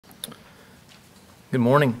Good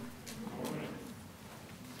morning.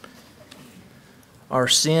 Our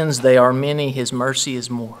sins, they are many. His mercy is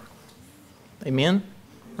more. Amen?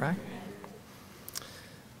 Right?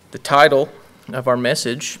 The title of our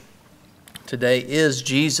message today is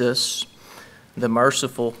Jesus, the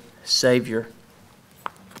Merciful Savior.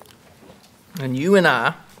 And you and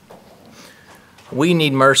I, we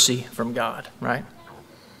need mercy from God, right?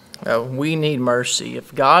 We need mercy.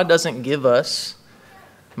 If God doesn't give us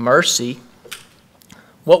mercy,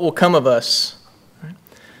 what will come of us?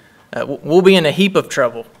 We'll be in a heap of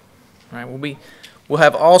trouble. Right? We'll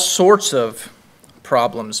have all sorts of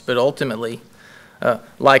problems, but ultimately,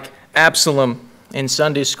 like Absalom in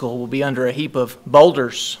Sunday school, we'll be under a heap of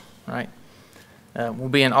boulders. Right? We'll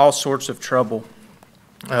be in all sorts of trouble.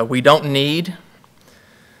 We don't need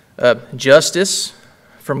justice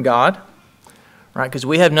from God, right? Because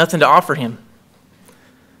we have nothing to offer Him.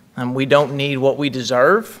 We don't need what we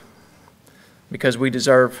deserve, because we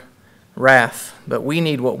deserve wrath, but we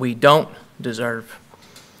need what we don't deserve,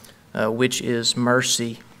 which is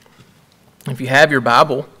mercy. If you have your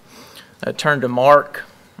Bible, turn to Mark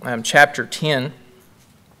chapter 10.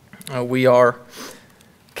 We are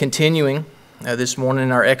continuing this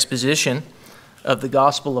morning our exposition of the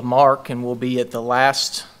Gospel of Mark, and we'll be at the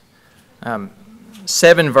last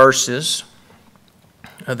 7 verses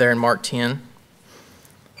there in Mark 10.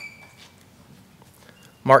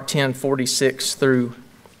 Mark 10, 46 through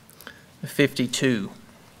 52.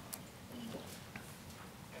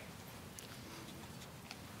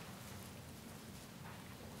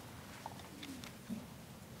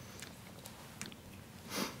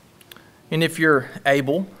 And if you're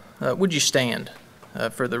able, would you stand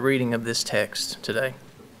for the reading of this text today?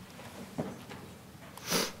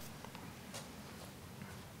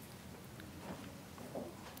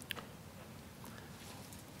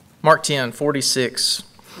 Mark 10, 46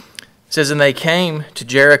 says, "And they came to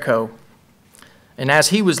Jericho. And as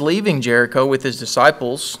he was leaving Jericho with his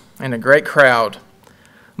disciples and a great crowd,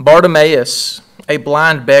 Bartimaeus, a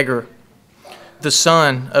blind beggar, the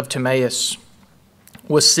son of Timaeus,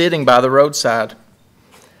 was sitting by the roadside.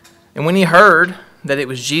 And when he heard that it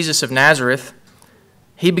was Jesus of Nazareth,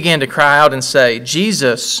 he began to cry out and say,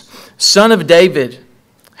 'Jesus, Son of David,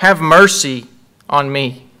 have mercy on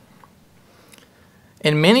me.'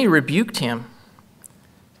 And many rebuked him,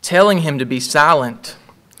 telling him to be silent.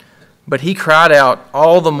 But he cried out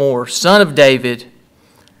all the more, 'Son of David,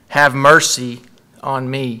 have mercy on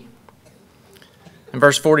me.'" In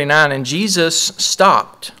verse 49, "And Jesus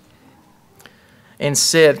stopped and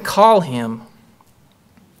said, 'Call him.'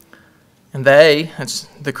 And they," that's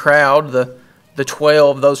the crowd, the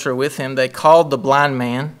 12, those who are with him, "they called the blind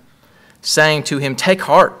man, saying to him, 'Take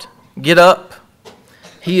heart, get up,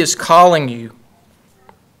 he is calling you.'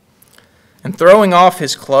 And throwing off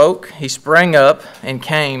his cloak, he sprang up and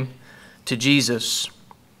came to Jesus.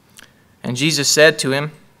 And Jesus said to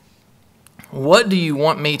him, 'What do you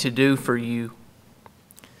want me to do for you?'"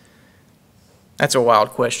 That's a wild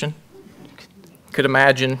question. Could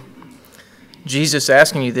imagine Jesus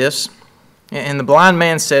asking you this. And the blind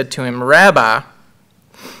man said to him, "Rabbi,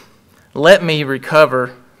 let me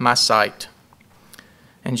recover my sight."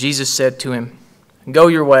 And Jesus said to him, "Go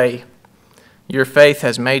your way, your faith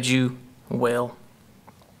has made you well."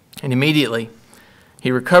 And immediately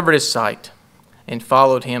he recovered his sight and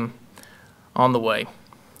followed him on the way.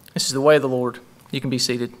 This is the way of the Lord. You can be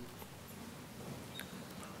seated.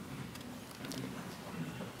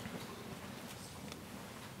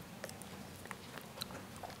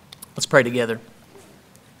 Let's pray together.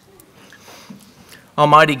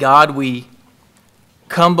 Almighty God, we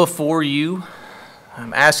come before you,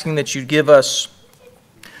 asking that you'd give us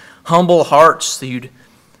humble hearts, that you'd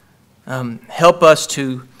help us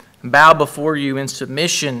to bow before you in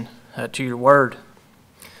submission to your word.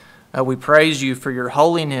 We praise you for your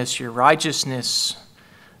holiness, your righteousness,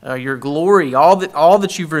 your glory, all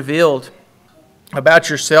that you've revealed about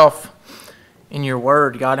yourself in your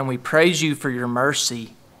word, God. And we praise you for your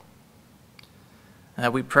mercy.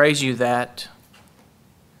 We praise you that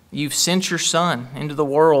you've sent your Son into the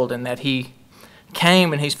world and that he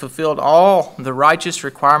came and he's fulfilled all the righteous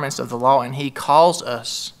requirements of the law, and he calls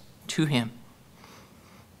us to him.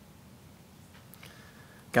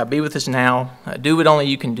 God, be with us now. Do what only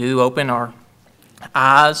you can do. Open our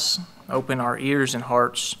eyes, open our ears and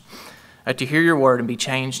hearts to hear your word and be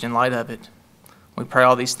changed in light of it. We pray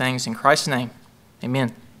all these things in Christ's name.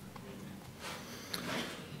 Amen.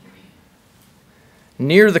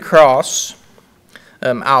 Near the cross,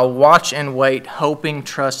 I'll watch and wait, hoping,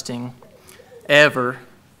 trusting, ever,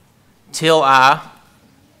 till I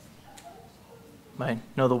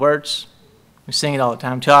know the words? We sing it all the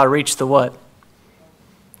time. Till I reach the what?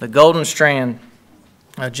 the golden strand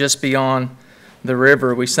just beyond the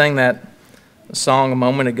river. We sang that song a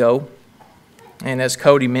moment ago, and as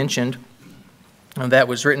Cody mentioned, that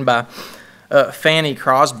was written by Fanny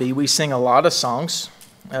Crosby. We sing a lot of songs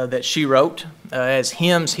that she wrote as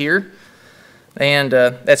hymns here, and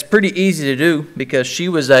that's pretty easy to do because she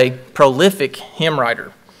was a prolific hymn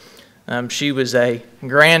writer. She was a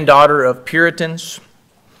granddaughter of Puritans.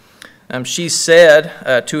 She's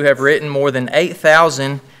said to have written more than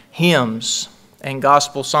 8,000 hymns and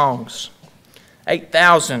gospel songs.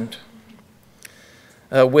 8,000.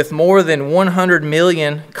 With more than 100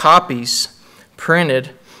 million copies printed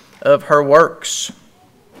of her works.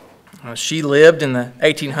 She lived in the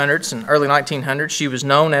 1800s and early 1900s. She was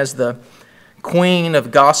known as the Queen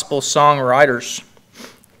of Gospel Songwriters.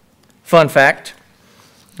 Fun fact,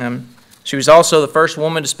 she was also the first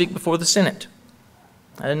woman to speak before the Senate.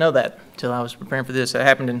 I didn't know that until I was preparing for this. It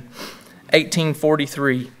happened in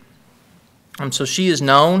 1843. So she is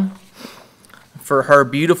known for her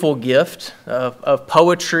beautiful gift of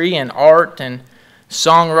poetry and art and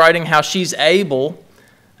songwriting, how she's able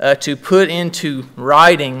to put into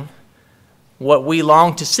writing what we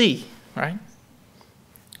long to see, right?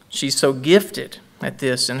 She's so gifted at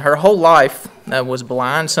this, and her whole life was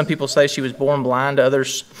blind. Some people say she was born blind.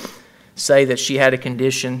 Others say that she had a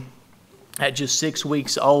condition at just 6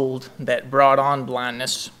 weeks old that brought on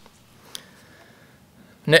blindness.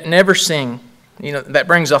 Never sing. That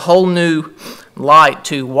brings a whole new light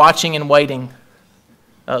to watching and waiting,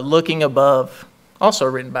 looking above. Also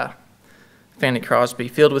written by Fanny Crosby,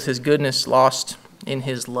 filled with his goodness, lost in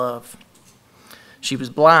his love. She was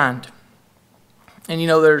blind. And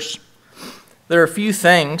there are a few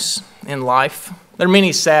things in life. There are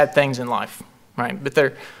many sad things in life, right? But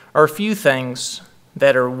there are a few things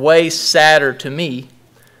that are way sadder to me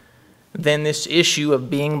than this issue of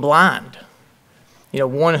being blind.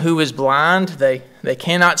 One who is blind, they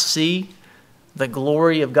cannot see the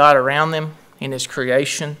glory of God around them in His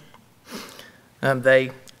creation.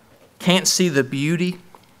 They can't see the beauty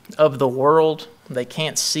of the world. They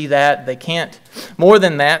can't see that. They can't. More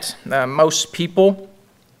than that, most people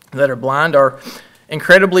that are blind are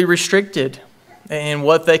incredibly restricted in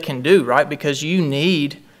what they can do, right? Because you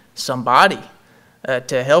need somebody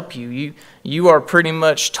to help you. You are pretty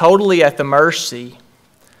much totally at the mercy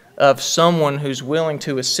of someone who's willing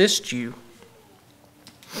to assist you.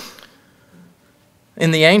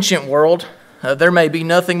 In the ancient world, there may be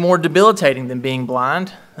nothing more debilitating than being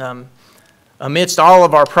blind. Amidst all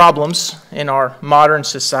of our problems in our modern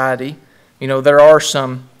society, there are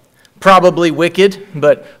some probably wicked,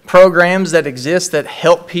 but programs that exist that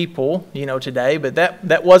help people, today, but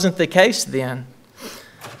that wasn't the case then.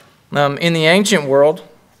 In the ancient world,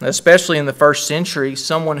 especially in the first century,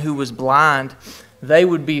 someone who was blind, they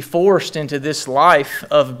would be forced into this life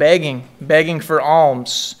of begging for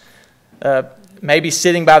alms, maybe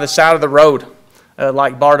sitting by the side of the road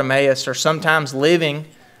like Bartimaeus, or sometimes living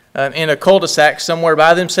in a cul-de-sac somewhere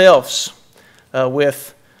by themselves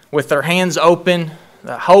with their hands open,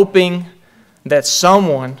 hoping that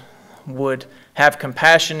someone would have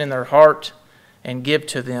compassion in their heart and give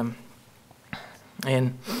to them.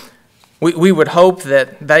 And we would hope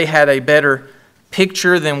that they had a better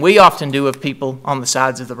picture than we often do of people on the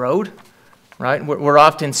sides of the road, right? We're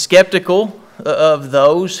often skeptical of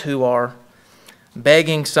those who are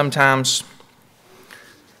begging sometimes,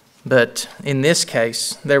 but in this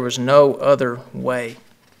case, there was no other way.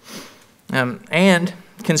 And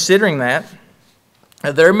considering that,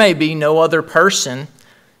 there may be no other person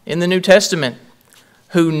in the New Testament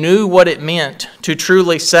who knew what it meant to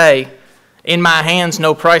truly say, "In my hands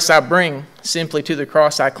no price I bring, simply to the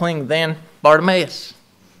cross I cling," than Bartimaeus,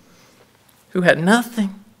 who had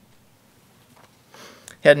nothing.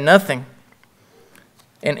 He had nothing.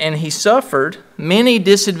 And he suffered many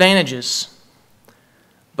disadvantages.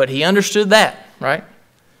 But he understood that, right?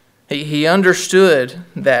 He understood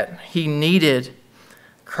that he needed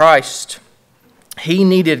Christ. He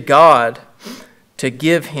needed God to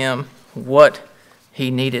give him what he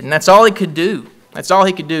needed. And that's all he could do. That's all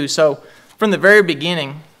he could do. So from the very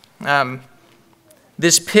beginning,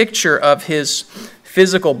 this picture of his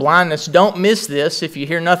physical blindness, don't miss this if you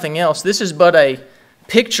hear nothing else. This is but a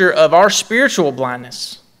picture of our spiritual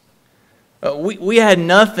blindness. We had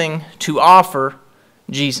nothing to offer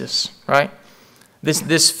Jesus, right?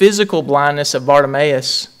 This physical blindness of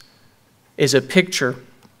Bartimaeus is a picture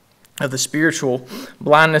of the spiritual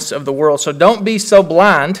blindness of the world. So don't be so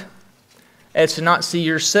blind as to not see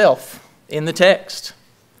yourself in the text,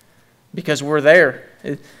 because we're there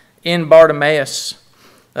in Bartimaeus.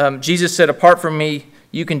 Jesus said, "Apart from me,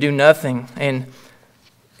 you can do nothing." And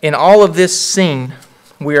in all of this scene,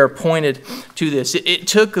 we are pointed to this. It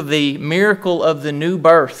took the miracle of the new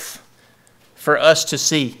birth for us to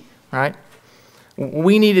see, right?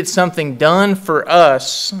 We needed something done for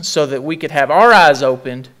us so that we could have our eyes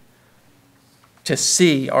opened to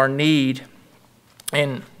see our need.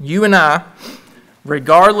 And you and I,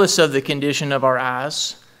 regardless of the condition of our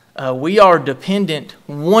eyes, we are dependent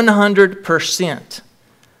 100%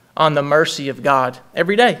 on the mercy of God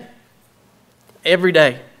every day. Every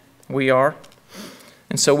day we are.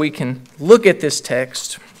 And so we can look at this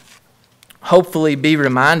text, hopefully be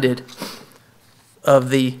reminded of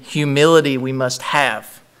the humility we must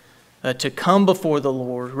have to come before the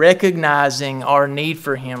Lord, recognizing our need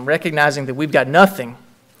for Him, recognizing that we've got nothing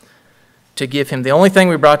to give Him. The only thing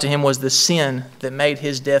we brought to Him was the sin that made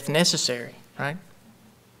His death necessary, right?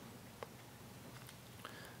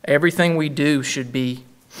 Everything we do should be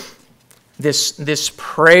this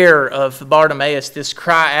prayer of Bartimaeus, this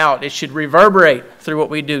cry out. It should reverberate through what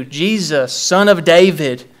we do. Jesus, Son of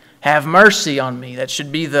David, have mercy on me. That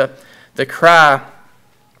should be the cry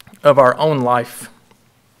of our own life.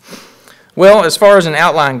 Well, as far as an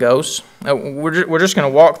outline goes, we're just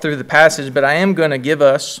going to walk through the passage, but I am going to give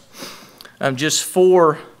us just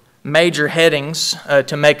 4 major headings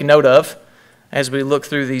to make note of as we look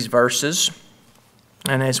through these verses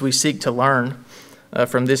and as we seek to learn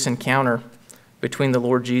from this encounter between the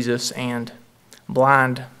Lord Jesus and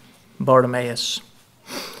blind Bartimaeus.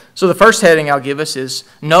 So the first heading I'll give us is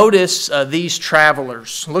notice these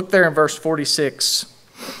travelers. Look there in verse 46.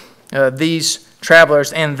 These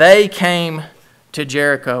travelers, and they came to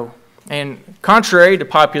Jericho. And contrary to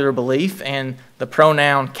popular belief and the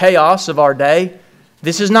pronoun chaos of our day,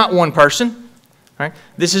 this is not one person, right?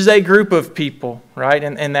 This is a group of people, right?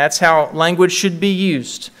 And that's how language should be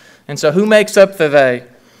used. And so who makes up the they?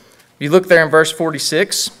 You look there in verse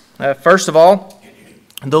 46. First of all,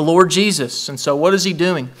 the Lord Jesus. And so what is He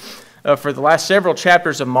doing? For the last several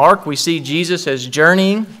chapters of Mark, we see Jesus as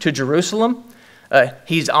journeying to Jerusalem.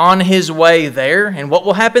 He's on His way there. And what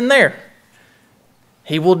will happen there?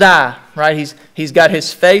 He will die, right? He's got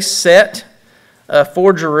His face set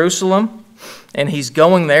for Jerusalem, and He's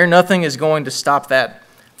going there. Nothing is going to stop that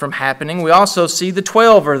from happening. We also see the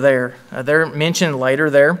 12 are there. They're mentioned later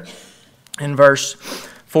there in verse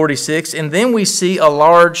 46. And then we see a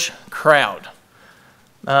large crowd.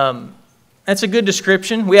 That's a good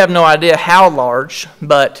description. We have no idea how large,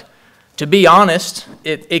 but to be honest,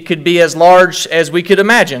 it could be as large as we could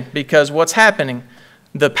imagine, because what's happening?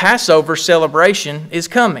 The Passover celebration is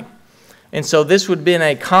coming. And so this would have been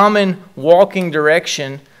a common walking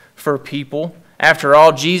direction for people. After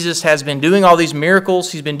all, Jesus has been doing all these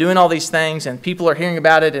miracles. He's been doing all these things, and people are hearing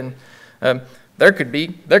about it. And there could be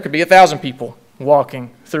 1,000 people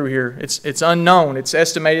walking through here. It's unknown. It's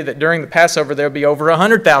estimated that during the Passover there will be over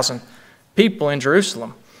 100,000 people in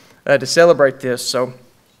Jerusalem to celebrate this. So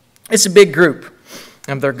it's a big group.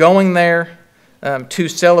 They're going there to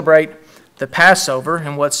celebrate the Passover.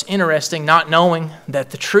 And what's interesting, not knowing that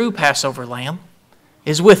the true Passover lamb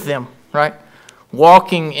is with them, right?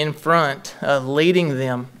 Walking in front, leading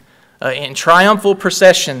them in triumphal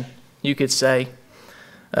procession, you could say,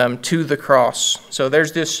 to the cross. So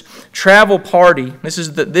there's this travel party. This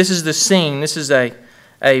is the scene. This is a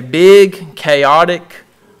big, chaotic,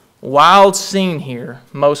 wild scene here,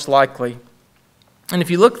 most likely. And if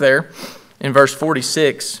you look there in verse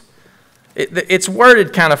 46, it's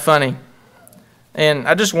worded kind of funny. And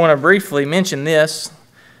I just want to briefly mention this.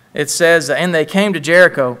 It says, and they came to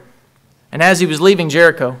Jericho, and as he was leaving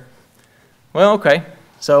Jericho. Well, okay.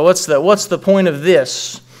 So what's the point of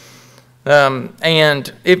this?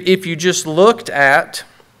 And if you just looked at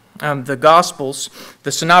the Gospels,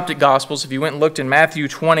 the Synoptic Gospels, if you went and looked in Matthew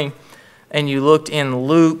 20 and you looked in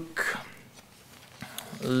Luke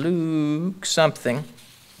 18,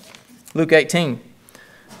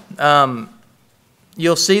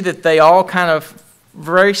 you'll see that they all kind of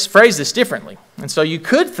phrase this differently. And so you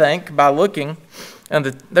could think by looking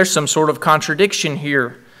that there's some sort of contradiction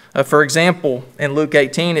here. For example, in Luke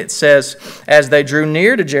 18 it says, as they drew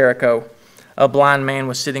near to Jericho, a blind man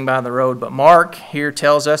was sitting by the road. But Mark here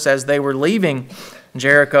tells us as they were leaving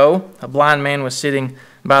Jericho, a blind man was sitting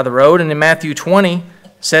by the road. And in Matthew 20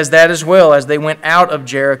 says that as well. As they went out of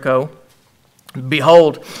Jericho,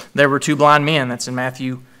 behold, there were 2 blind men. That's in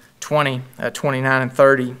Matthew 20, 29 and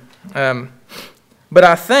 30. But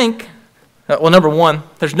I think, number one,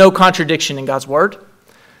 there's no contradiction in God's Word.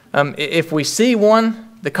 If we see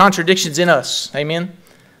one, the contradiction's in us. Amen?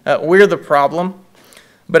 We're the problem.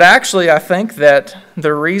 But actually, I think that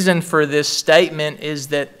the reason for this statement is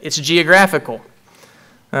that it's geographical.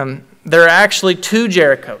 There are actually 2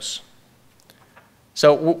 Jerichos.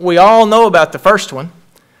 So we all know about the first one.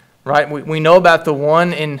 right? We know about the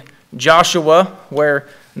one in Joshua where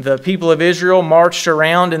the people of Israel marched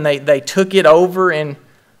around and they took it over in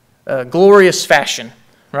glorious fashion,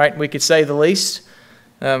 right? We could say the least.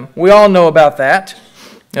 We all know about that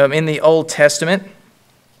in the Old Testament.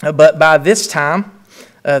 But by this time,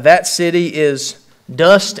 that city is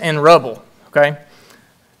dust and rubble, okay?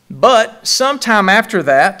 But sometime after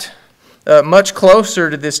that, much closer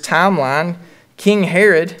to this timeline, King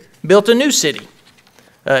Herod built a new city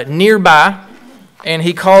nearby, and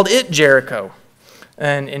he called it Jericho.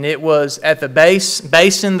 And it was at the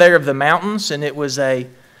basin there of the mountains, and it was a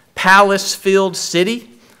palace-filled city,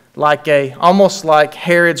 almost like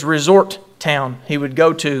Herod's resort town he would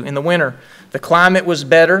go to in the winter. The climate was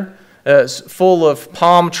better, full of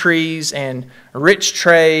palm trees and rich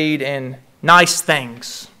trade and nice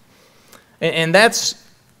things. And that's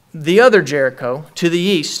the other Jericho to the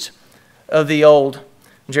east of the old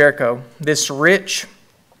Jericho, this rich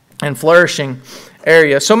and flourishing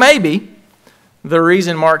area. So maybe the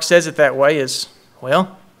reason Mark says it that way is,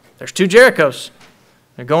 well, there's two Jerichos.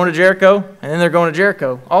 They're going to Jericho, and then they're going to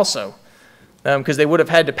Jericho also, because they would have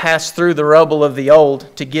had to pass through the rubble of the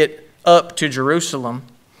old to get up to Jerusalem.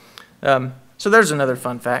 So there's another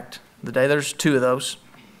fun fact of the day. There's two of those.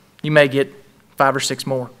 You may get 5 or 6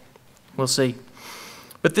 more. We'll see.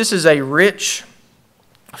 But this is a rich,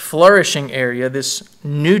 flourishing area, this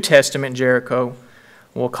New Testament Jericho,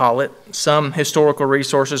 we'll call it. Some historical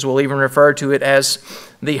resources will even refer to it as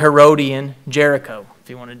the Herodian Jericho, if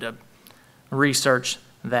you wanted to research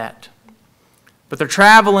that. But they're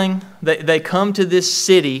traveling. They come to this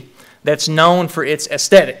city that's known for its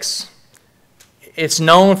aesthetics. It's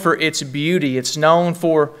known for its beauty. It's known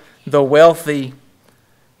for the wealthy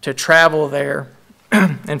to travel there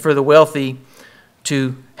and for the wealthy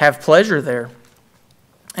to have pleasure there.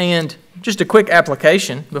 And just a quick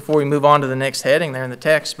application before we move on to the next heading there in the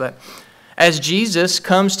text. But as Jesus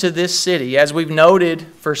comes to this city, as we've noted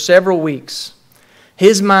for several weeks,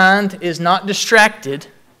 his mind is not distracted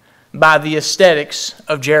by the aesthetics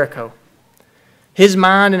of Jericho. His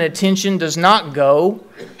mind and attention does not go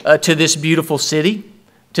to this beautiful city,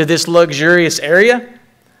 to this luxurious area.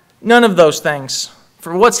 None of those things.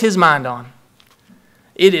 For what's his mind on?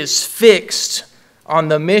 It is fixed on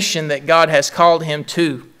the mission that God has called him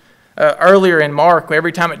to. Earlier in Mark,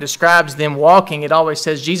 every time it describes them walking, it always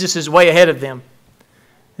says Jesus is way ahead of them.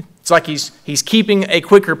 It's like he's keeping a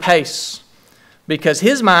quicker pace because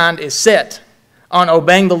his mind is set on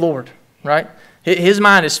obeying the Lord, right? His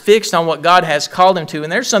mind is fixed on what God has called him to.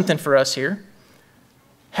 And there's something for us here.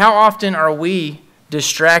 How often are we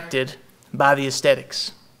distracted by the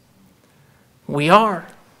aesthetics? We are,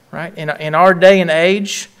 right? In our day and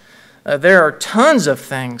age, there are tons of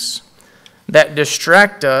things that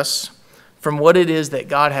distract us from what it is that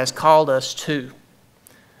God has called us to.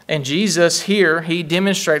 And Jesus here, he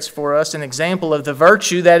demonstrates for us an example of the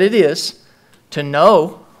virtue that it is to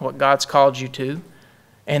know what God's called you to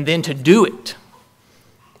and then to do it.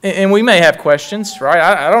 And we may have questions, right?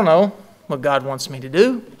 I don't know what God wants me to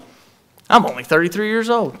do. I'm only 33 years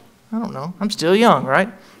old. I don't know. I'm still young, right?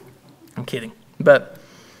 I'm kidding. But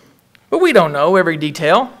we don't know every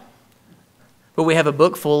detail. But we have a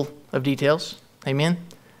book full of details. Amen?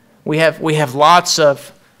 We have lots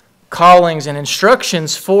of callings and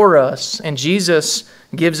instructions for us. And Jesus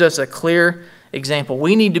gives us a clear example.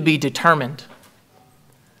 We need to be determined.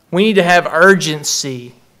 We need to have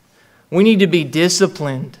urgency. We need to be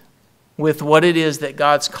disciplined with what it is that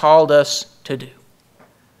God's called us to do.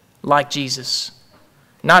 Like Jesus.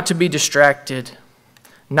 Not to be distracted.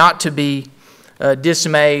 Not to be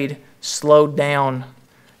dismayed, slowed down.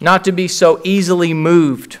 Not to be so easily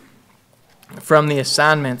moved from the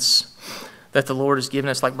assignments that the Lord has given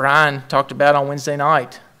us. Like Brian talked about on Wednesday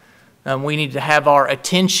night. We need to have our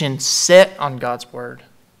attention set on God's Word.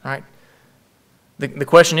 Right? The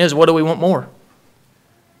question is, what do we want more?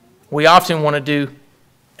 We often want to do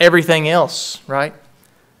everything else, right?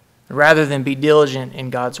 Rather than be diligent in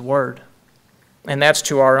God's Word. And that's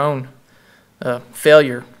to our own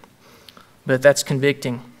failure. But that's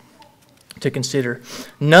convicting to consider.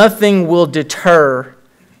 Nothing will deter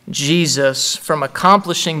Jesus from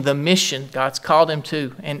accomplishing the mission God's called him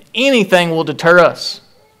to. And anything will deter us.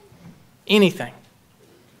 Anything.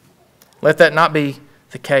 Let that not be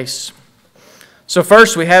the case. So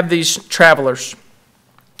first we have these travelers.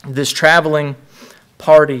 This traveling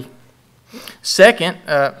party. Second,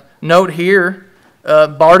 note here,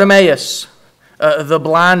 Bartimaeus, the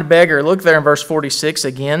blind beggar. Look there in verse 46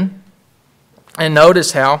 again. And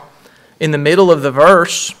notice how in the middle of the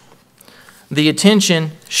verse, the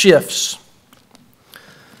attention shifts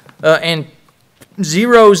and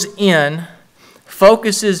zeroes in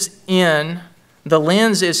focuses in, the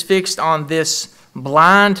lens is fixed on this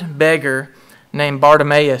blind beggar named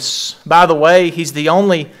Bartimaeus. By the way, he's the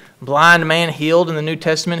only blind man healed in the New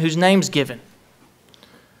Testament whose name's given.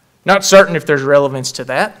 Not certain if there's relevance to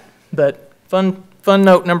that, but fun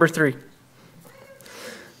note number 3.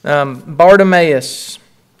 Bartimaeus.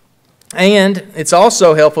 And it's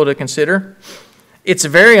also helpful to consider, it's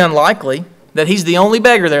very unlikely that he's the only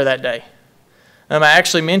beggar there that day. I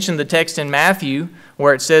actually mentioned the text in Matthew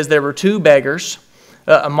where it says there were 2 beggars.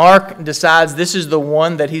 Mark decides this is the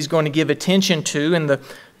one that he's going to give attention to in the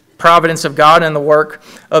providence of God and the work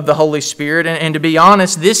of the Holy Spirit. And to be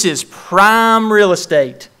honest, this is prime real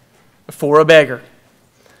estate for a beggar.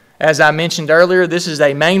 As I mentioned earlier, this is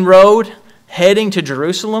a main road heading to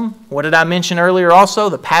Jerusalem. What did I mention earlier also?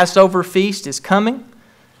 The Passover feast is coming.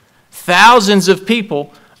 Thousands of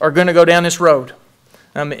people are going to go down this road.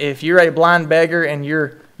 If you're a blind beggar and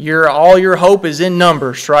all your hope is in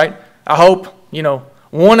numbers, right? I hope,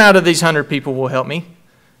 1 out of these 100 people will help me.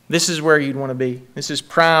 This is where you'd want to be. This is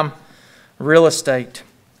prime real estate.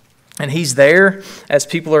 And he's there as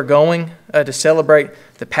people are going to celebrate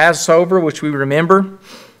the Passover, which we remember,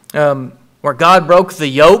 where God broke the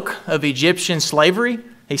yoke of Egyptian slavery.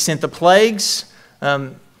 He sent the plagues.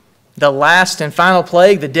 The last and final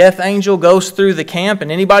plague, the death angel goes through the camp, and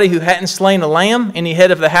anybody who hadn't slain a lamb, any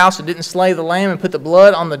head of the house that didn't slay the lamb and put the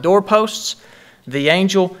blood on the doorposts, the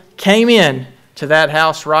angel came in to that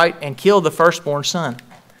house, right, and killed the firstborn son.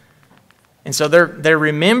 And so they're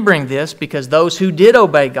remembering this because those who did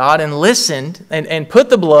obey God and listened and put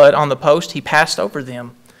the blood on the post, he passed over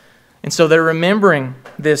them. And so they're remembering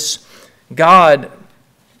this God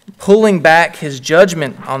pulling back his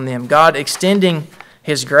judgment on them, God extending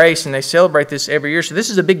his grace, and they celebrate this every year. So this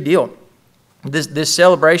is a big deal. This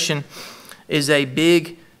celebration is a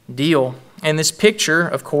big deal. And this picture,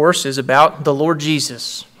 of course, is about the Lord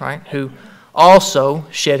Jesus, right, who also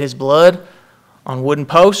shed his blood on wooden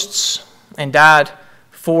posts and died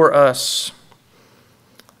for us.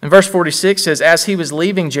 And verse 46 says, as he was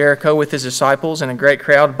leaving Jericho with his disciples and a great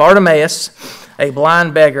crowd, Bartimaeus, a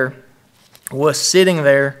blind beggar, was sitting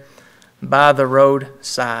there by the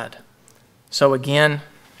roadside. So again,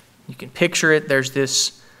 you can picture it. There's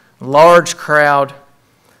this large crowd.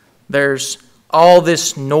 There's all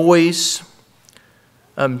this noise.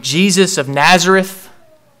 Jesus of Nazareth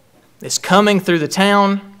is coming through the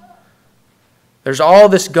town. There's all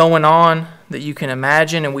this going on that you can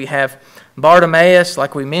imagine. And we have Bartimaeus,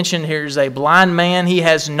 like we mentioned, here's a blind man. He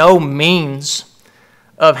has no means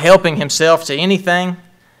of helping himself to anything.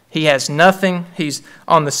 He has nothing. He's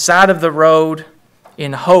on the side of the road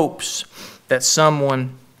in hopes that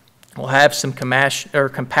someone will have some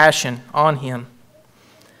compassion on him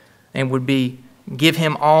and would give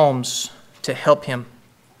him alms to help him.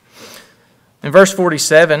 In verse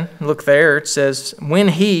 47, look there, it says, when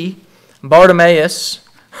he, Bartimaeus,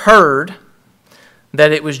 heard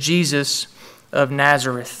that it was Jesus of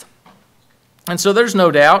Nazareth. And so there's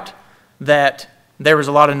no doubt that there was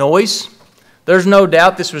a lot of noise. There's no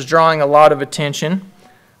doubt this was drawing a lot of attention.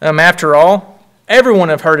 After all, everyone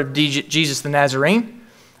have heard of Jesus the Nazarene,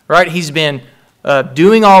 right? He's been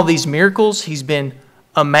doing all these miracles. He's been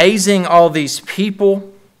amazing all these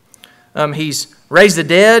people. He's raised the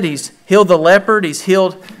dead. He's healed the leopard. He's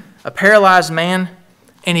healed a paralyzed man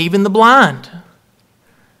and even the blind.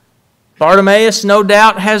 Bartimaeus, no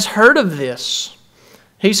doubt, has heard of this.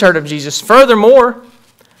 He's heard of Jesus. Furthermore,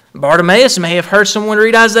 Bartimaeus may have heard someone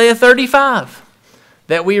read Isaiah 35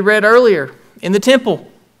 that we read earlier in the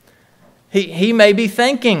temple. He may be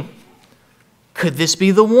thinking, could this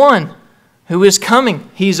be the one who is coming?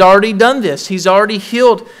 He's already done this. He's already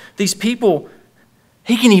healed these people.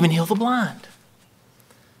 He can even heal the blind.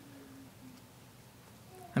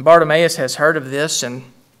 And Bartimaeus has heard of this, and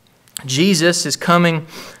Jesus is coming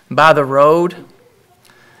by the road.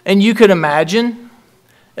 And you could imagine,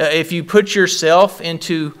 if you put yourself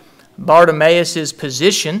into Bartimaeus'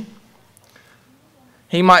 position,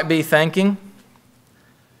 he might be thinking,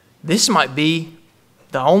 this might be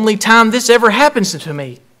the only time this ever happens to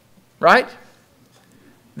me, right?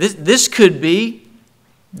 This could be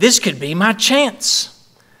my chance.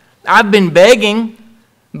 I've been begging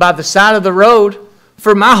by the side of the road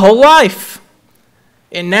for my whole life.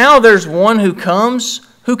 And now there's one who comes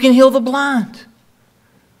who can heal the blind.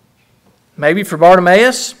 Maybe for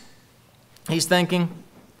Bartimaeus, he's thinking,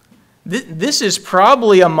 this is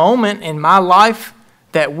probably a moment in my life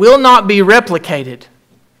that will not be replicated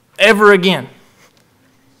ever again.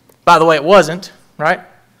 By the way, it wasn't, right?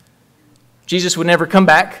 Jesus would never come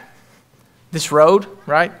back this road,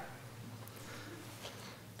 right?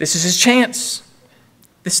 This is his chance.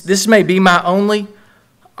 This may be my only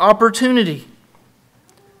opportunity.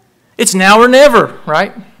 It's now or never,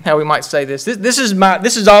 right? How we might say this. This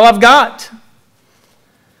is all I've got.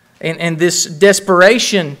 And this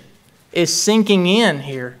desperation is sinking in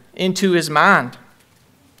here into his mind.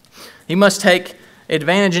 He must take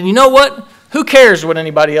advantage. And you know what? Who cares what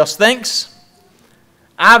anybody else thinks?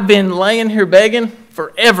 I've been laying here begging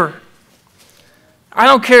forever. I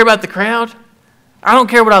don't care about the crowd. I don't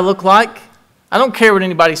care what I look like. I don't care what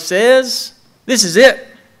anybody says. This is it.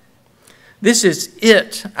 This is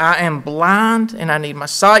it. I am blind and I need my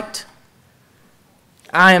sight.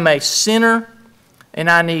 I am a sinner and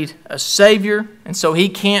I need a Savior, and so he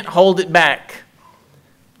can't hold it back.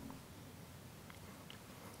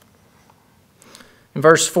 In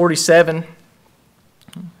verse 47,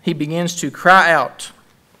 he begins to cry out,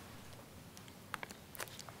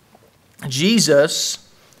 Jesus,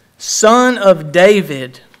 Son of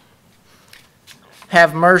David,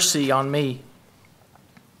 have mercy on me.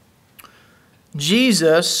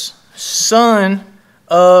 Jesus, Son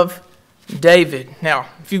of David. Now,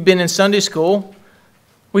 if you've been in Sunday school,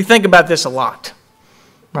 we think about this a lot,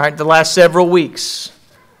 right? The last several weeks,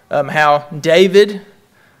 how David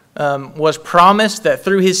was promised that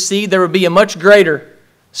through his seed there would be a much greater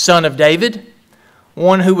son of David,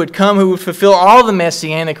 one who would come who would fulfill all the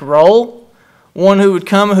messianic role, one who would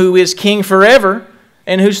come who is king forever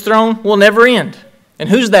and whose throne will never end. And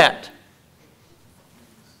who's that?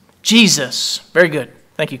 Jesus. Very good.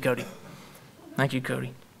 Thank you, Cody. Thank you,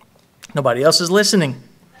 Cody. Nobody else is listening.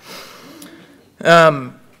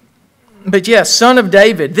 But yes, Son of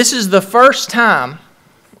David. This is the first time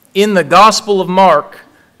in the Gospel of Mark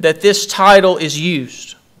that this title is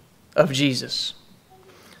used of Jesus.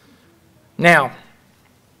 Now,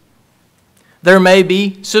 there may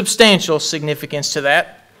be substantial significance to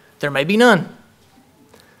that. There may be none.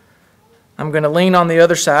 I'm going to lean on the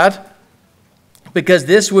other side because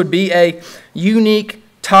this would be a unique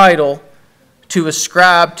title to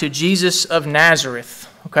ascribe to Jesus of Nazareth.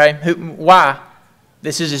 Okay? Why?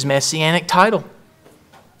 This is his messianic title.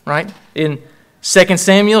 Right? In 2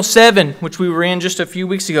 Samuel 7, which we were in just a few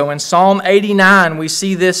weeks ago, in Psalm 89, we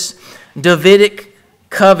see this Davidic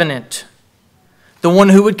covenant. The one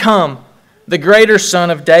who would come, the greater son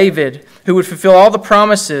of David, who would fulfill all the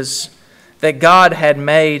promises that God had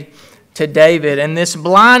made to David. And this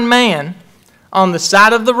blind man on the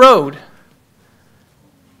side of the road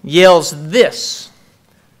yells this.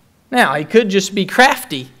 Now, he could just be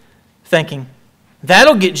crafty, thinking,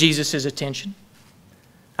 that'll get Jesus' attention.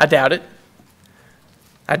 I doubt it.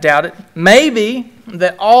 I doubt it. Maybe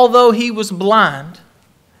that although he was blind,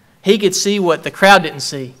 he could see what the crowd didn't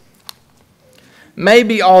see.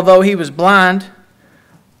 Maybe although he was blind,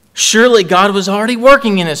 surely God was already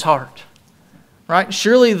working in his heart. Right?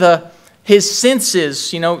 Surely his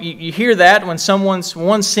senses, you hear that when someone's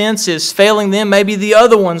one sense is failing them, maybe the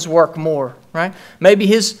other ones work more. Right? Maybe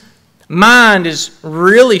his mind is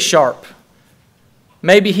really sharp.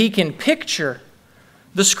 Maybe he can picture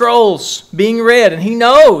the scrolls being read, and he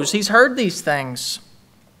knows, he's heard these things.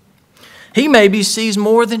 He maybe sees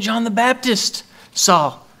more than John the Baptist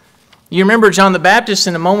saw. You remember John the Baptist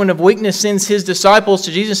in a moment of weakness sends his disciples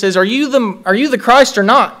to Jesus and says, Are you the Christ or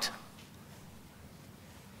not?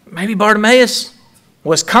 Maybe Bartimaeus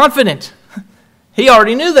was confident. He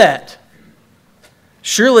already knew that.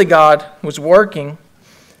 Surely God was working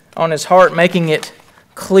on his heart, making it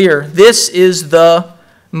clear. This is the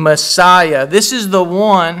Messiah. This is the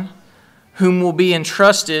one whom will be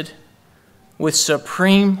entrusted with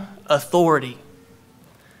supreme authority.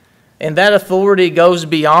 And that authority goes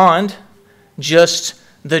beyond just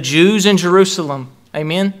the Jews in Jerusalem.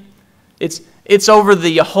 Amen? It's over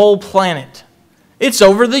the whole planet. It's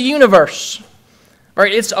over the universe.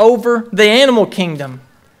 Right? It's over the animal kingdom,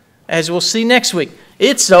 as we'll see next week.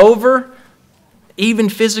 It's over even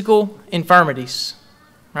physical infirmities.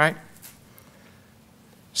 Right?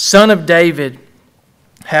 Son of David,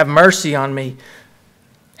 have mercy on me.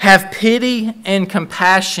 Have pity and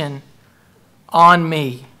compassion on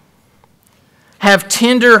me. Have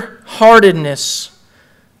tender-heartedness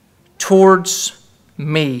towards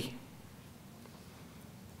me.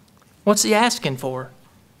 What's he asking for?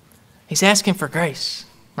 He's asking for grace,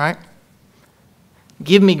 right?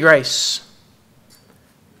 Give me grace.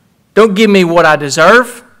 Don't give me what I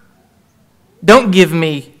deserve. Don't give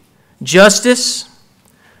me justice.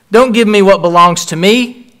 Don't give me what belongs to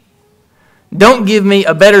me. Don't give me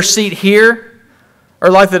a better seat here. Or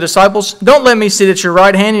like the disciples, don't let me sit at your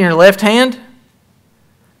right hand and your left hand.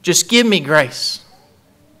 Just give me grace.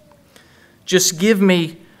 Just give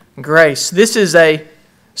me grace. This is a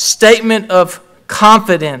statement of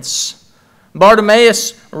confidence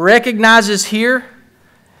Bartimaeus recognizes here,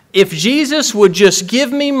 if Jesus would just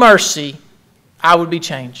give me mercy, I would be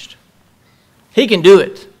changed. He can do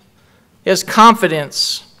it. He has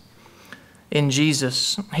confidence in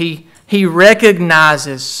Jesus. He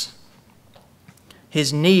recognizes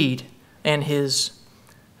his need and his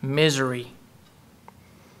misery.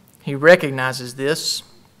 He recognizes this.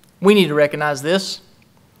 We need to recognize this.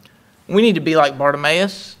 We need to be like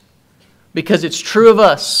Bartimaeus because it's true of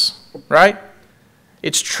us, right?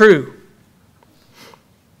 It's true.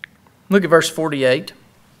 Look at verse 48.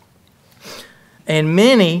 And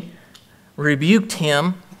many rebuked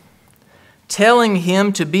him, telling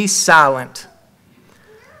him to be silent.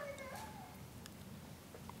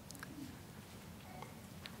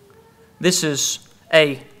 This is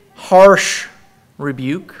a harsh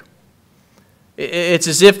rebuke. It's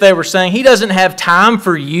as if they were saying, he doesn't have time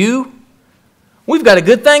for you. We've got a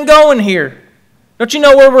good thing going here. Don't you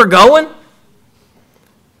know where we're going?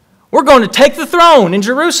 We're going to take the throne in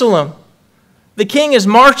Jerusalem. The king is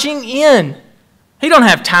marching in. He don't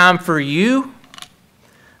have time for you.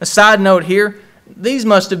 A side note here, these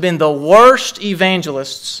must have been the worst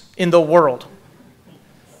evangelists in the world.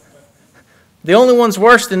 The only ones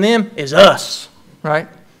worse than them is us, right?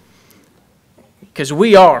 Because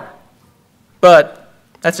we are. But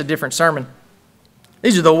that's a different sermon.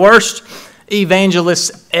 These are the worst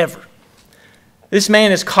evangelists ever. This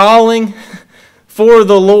man is calling for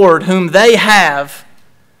the Lord whom they have,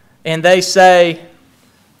 and they say,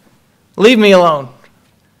 leave me alone.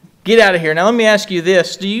 Get out of here. Now let me ask you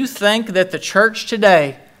this. Do you think that the church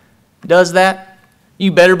today does that?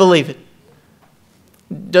 You better believe it.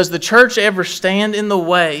 Does the church ever stand in the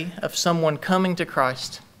way of someone coming to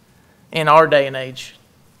Christ in our day and age?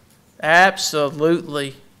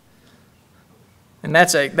 Absolutely. And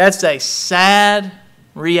that's a sad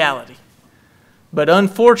reality. But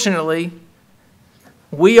unfortunately,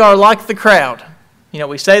 we are like the crowd. You know,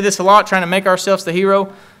 we say this a lot, trying to make ourselves the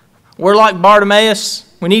hero. We're like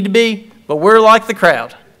Bartimaeus. We need to be, but we're like the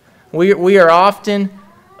crowd. We are often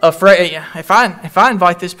afraid. If I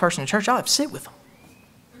invite this person to church, I'll have to sit with them.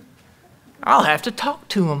 I'll have to talk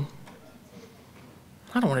to them.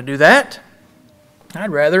 I don't want to do that.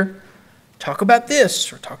 I'd rather talk about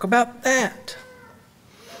this or talk about that.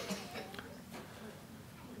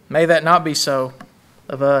 May that not be so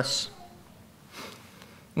of us.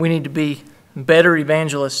 We need to be better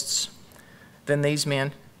evangelists than these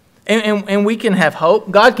men. And we can have hope.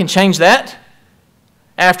 God can change that.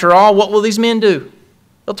 After all, what will these men do?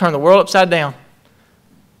 They'll turn the world upside down.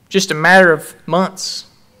 Just a matter of months.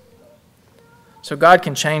 So God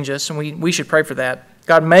can change us, and we should pray for that.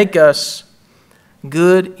 God, make us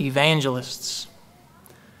good evangelists.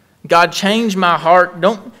 God, change my heart.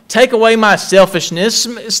 Don't take away my selfishness.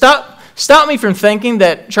 Stop me from thinking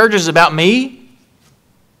that church is about me.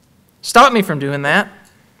 Stop me from doing that.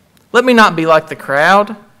 Let me not be like the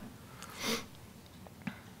crowd.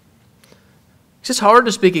 It's just hard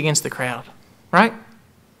to speak against the crowd, right?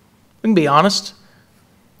 We can be honest.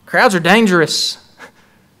 Crowds are dangerous.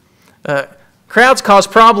 Crowds cause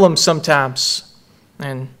problems sometimes.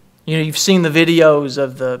 And you've seen the videos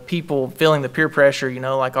of the people feeling the peer pressure,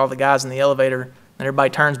 like all the guys in the elevator, and everybody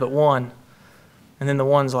turns but one. And then the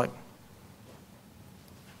one's like,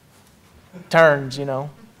 turns,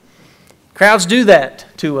 Crowds do that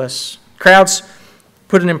to us. Crowds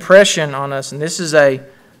put an impression on us, and this is a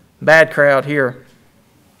bad crowd here.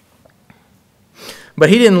 But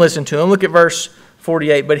he didn't listen to him. Look at verse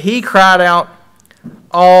 48. But he cried out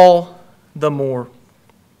all the more.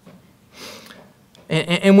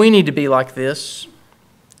 And we need to be like this.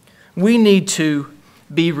 We need to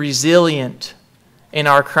be resilient in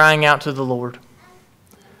our crying out to the Lord.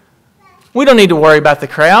 We don't need to worry about the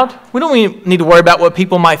crowd. We don't need to worry about what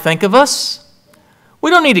people might think of us. We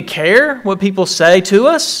don't need to care what people say to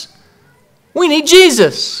us. We need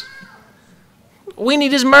Jesus. We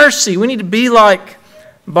need His mercy. We need to be like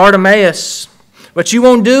Bartimaeus. But you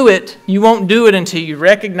won't do it. You won't do it until you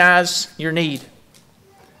recognize your need.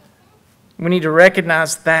 We need to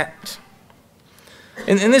recognize that.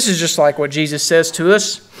 And this is just like what Jesus says to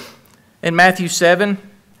us in Matthew 7.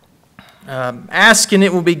 Ask and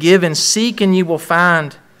it will be given. Seek and you will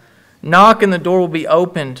find. Knock and the door will be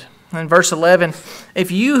opened. And verse 11,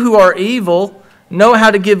 if you who are evil know how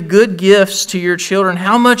to give good gifts to your children,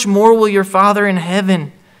 how much more will your Father in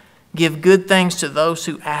heaven give good things to those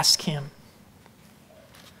who ask Him?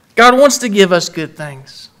 God wants to give us good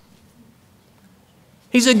things.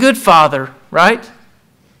 He's a good Father, right?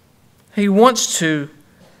 He wants to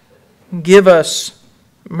give us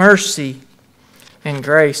mercy and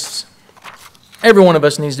grace. Every one of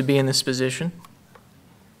us needs to be in this position.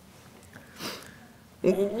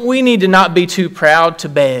 We need to not be too proud to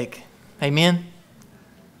beg. Amen?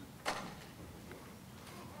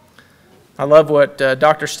 I love what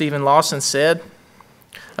Dr. Stephen Lawson said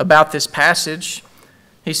about this passage.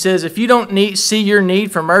 He says, if you don't see your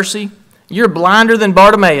need for mercy, you're blinder than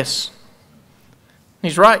Bartimaeus.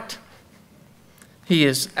 He's right. He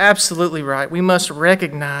is absolutely right. We must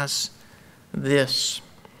recognize this.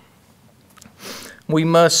 We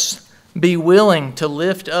must be willing to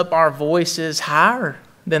lift up our voices higher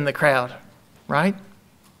than the crowd, right?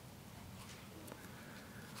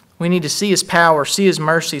 We need to see His power, see His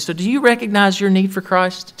mercy. So do you recognize your need for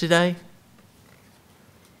Christ today?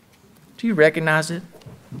 Do you recognize it?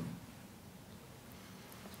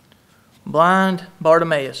 Blind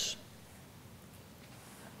Bartimaeus.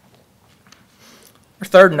 Our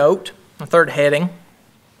third note, our third heading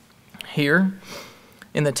here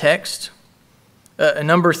in the text.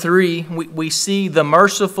 Number 3, we see the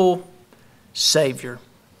merciful Savior.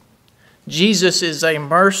 Jesus is a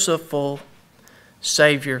merciful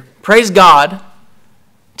Savior. Praise God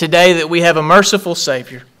today that we have a merciful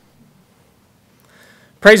Savior.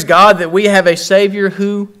 Praise God that we have a Savior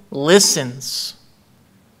who listens.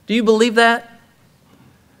 Do you believe that?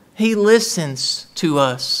 He listens to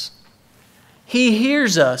us. He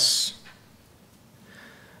hears us.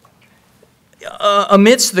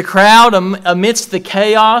 Amidst the crowd, amidst the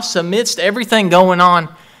chaos, amidst everything going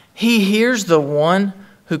on, He hears the one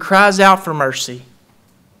who cries out for mercy.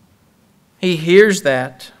 He hears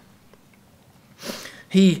that.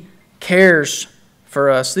 He cares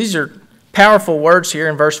for us. These are powerful words here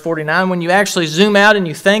in verse 49. When you actually zoom out and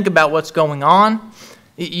you think about what's going on,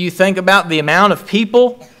 you think about the amount of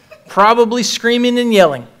people probably screaming and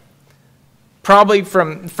yelling. Probably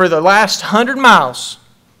for the last 100 miles.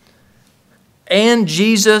 And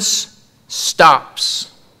Jesus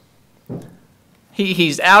stops.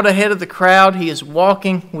 He's out ahead of the crowd. He is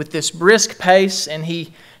walking with this brisk pace, and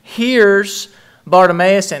He hears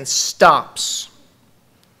Bartimaeus and stops.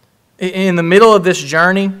 In the middle of this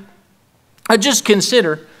journey, I just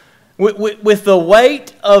consider, with the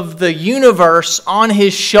weight of the universe on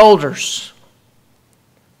His shoulders,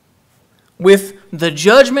 with the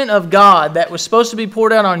judgment of God that was supposed to be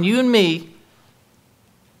poured out on you and me,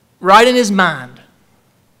 right in His mind,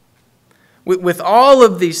 with all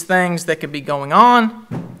of these things that could be going on,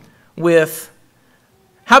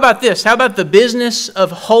 how about this? How about the business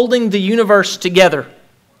of holding the universe together?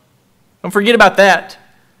 Don't forget about that.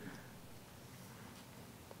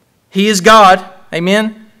 He is God.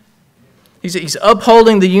 Amen? He's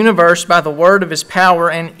upholding the universe by the word of His power,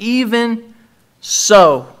 and even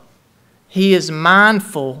so, He is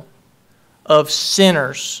mindful of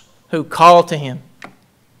sinners who call to Him.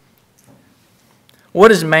 What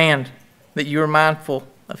is man that you are mindful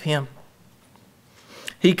of him?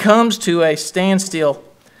 He comes to a standstill.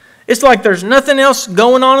 It's like there's nothing else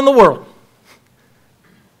going on in the world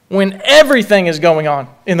when everything is going on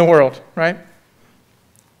in the world, right?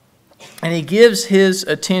 And he gives his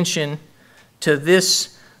attention to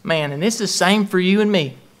this man. And it's the same for you and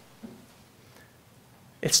me.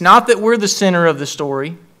 It's not that we're the center of the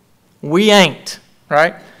story. We ain't,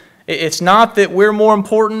 right? It's not that we're more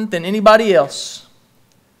important than anybody else.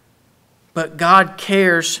 But God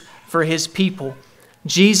cares for His people.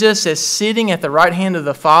 Jesus is sitting at the right hand of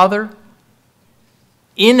the Father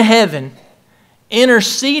in heaven,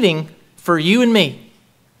 interceding for you and me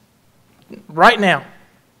right now,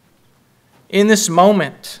 in this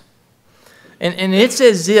moment. And it's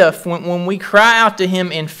as if when we cry out to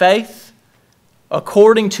Him in faith,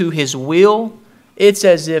 according to His will, it's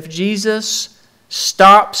as if Jesus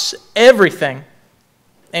stops everything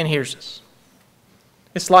and hears us.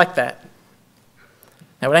 It's like that.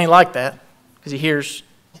 Now, it ain't like that, because He hears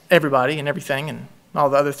everybody and everything and all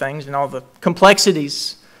the other things and all the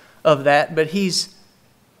complexities of that, but He's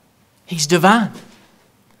divine.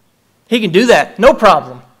 He can do that, no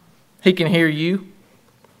problem. He can hear you.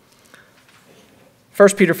 1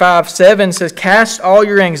 Peter 5:7 says, cast all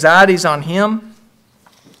your anxieties on Him,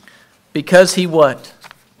 because He what?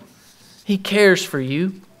 He cares for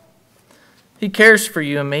you. He cares for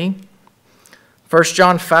you and me. 1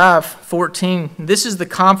 John 5:14, this is the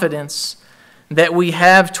confidence that we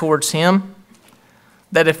have towards Him,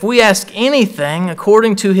 that if we ask anything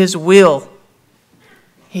according to His will,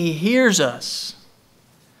 He hears us.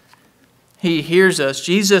 He hears us.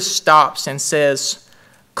 Jesus stops and says,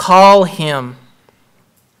 call Him.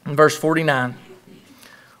 In verse 49,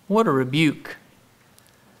 what a rebuke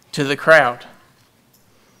to the crowd.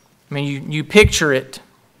 I mean, you picture it.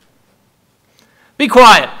 Be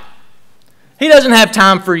quiet. He doesn't have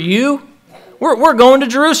time for you. We're going to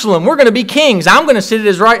Jerusalem. We're going to be kings. I'm going to sit at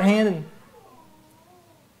His right hand. And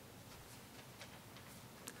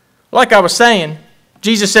Like I was saying,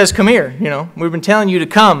 Jesus says, come here. We've been telling you to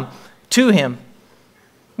come to him.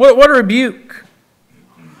 What a rebuke.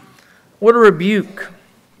 What a rebuke.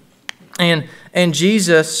 And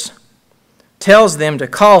Jesus tells them to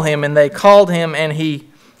call him, and they called him, and he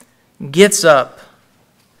gets up.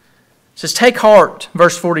 It says, take heart,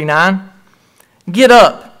 verse 49. Get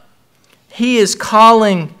up. He is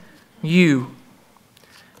calling you.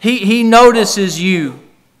 He notices you.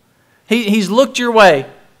 He's looked your way.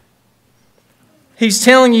 He's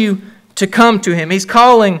telling you to come to him. He's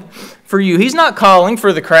calling for you. He's not calling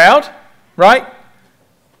for the crowd, right?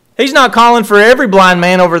 He's not calling for every blind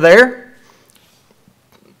man over there.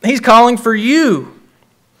 He's calling for you.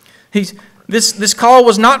 This call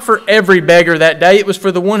was not for every beggar that day. It was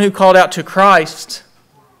for the one who called out to Christ,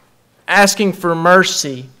 asking for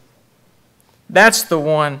mercy. That's the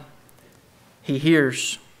one he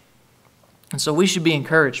hears. And so we should be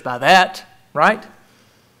encouraged by that, right?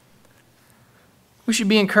 We should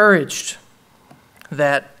be encouraged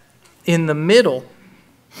that in the middle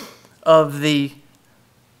of the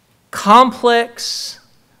complex,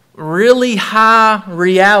 really high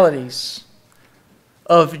realities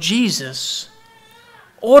of Jesus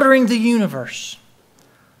ordering the universe,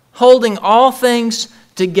 holding all things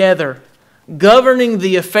together, governing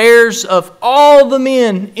the affairs of all the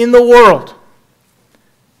men in the world,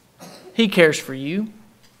 he cares for you.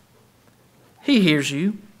 He hears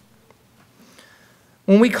you.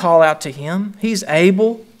 When we call out to him, he's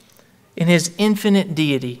able in his infinite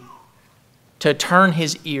deity to turn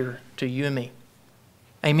his ear to you and me.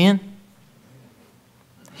 Amen?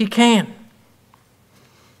 He can.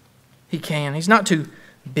 He can. He's not too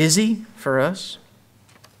busy for us.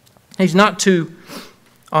 He's not too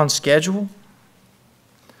on schedule.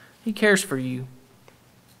 He cares for you.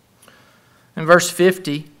 In verse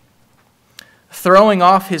 50, throwing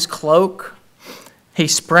off his cloak, he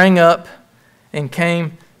sprang up and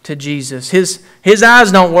came to Jesus. His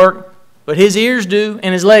eyes don't work, but his ears do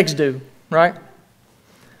and his legs do, right?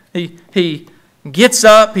 He gets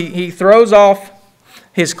up, he throws off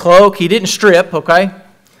his cloak. He didn't strip, okay?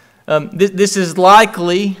 This is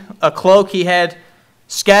likely a cloak he had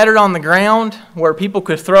scattered on the ground where people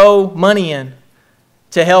could throw money in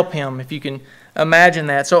to help him, if you can imagine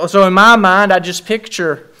that. So in my mind, I just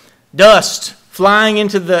picture dust flying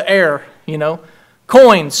into the air,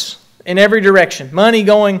 coins in every direction, money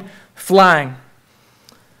going flying.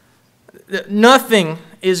 Nothing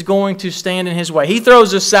is going to stand in his way. He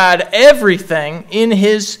throws aside everything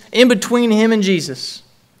in between him and Jesus.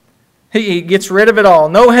 He gets rid of it all.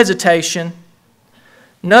 No hesitation.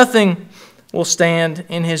 Nothing will stand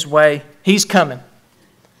in his way. He's coming.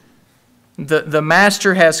 The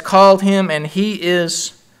Master has called him, and he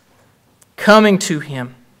is coming to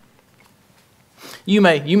him. You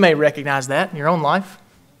may recognize that in your own life.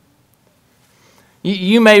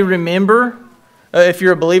 You may remember, if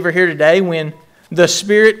you're a believer here today, when the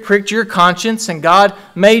Spirit pricked your conscience and God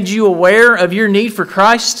made you aware of your need for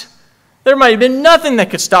Christ. There might have been nothing that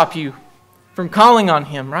could stop you from calling on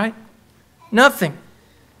him, right? Nothing.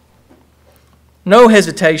 No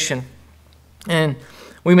hesitation. And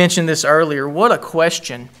we mentioned this earlier. What a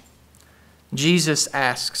question Jesus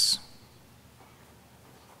asks.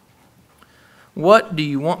 What do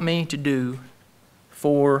you want me to do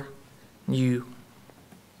for you?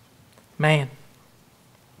 Man.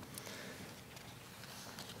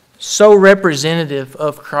 So representative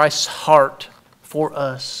of Christ's heart for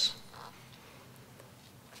us.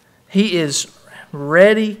 He is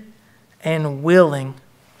ready and willing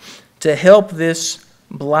to help this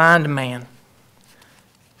blind man.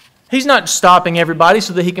 He's not stopping everybody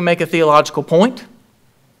so that he can make a theological point.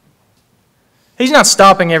 He's not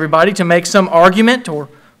stopping everybody to make some argument or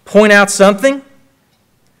point out something.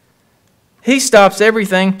 He stops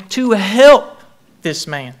everything to help this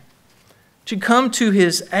man, to come to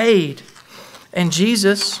his aid. And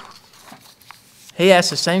Jesus, he asks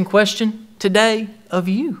the same question today of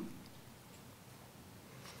you.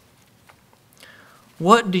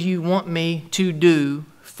 What do you want me to do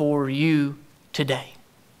for you today?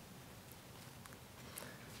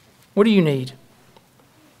 What do you need?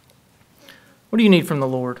 What do you need from the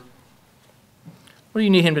Lord? What do you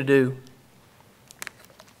need him to do?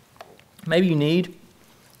 Maybe you need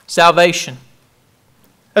salvation.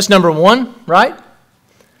 That's number one, right?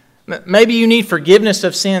 Maybe you need forgiveness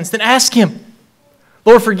of sins. Then ask him,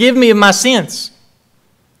 Lord, forgive me of my sins.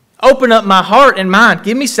 Open up my heart and mind.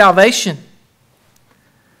 Give me salvation.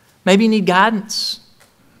 Maybe you need guidance.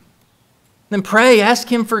 Then pray, ask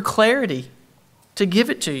him for clarity to give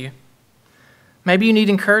it to you. Maybe you need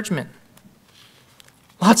encouragement.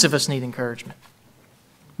 Lots of us need encouragement.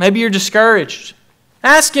 Maybe you're discouraged.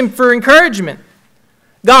 Ask Him for encouragement.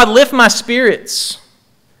 God, lift my spirits.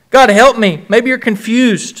 God, help me. Maybe you're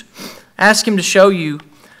confused. Ask Him to show you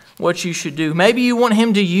what you should do. Maybe you want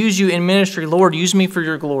Him to use you in ministry. Lord, use me for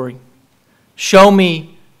your glory. Show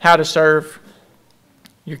me how to serve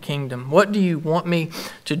your kingdom. What do you want me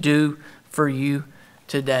to do for you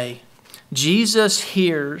today? Jesus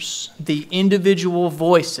hears the individual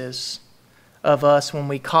voices of us when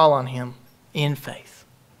we call on Him in faith.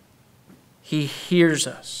 He hears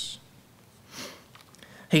us.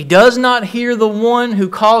 He does not hear the one who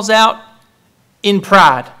calls out in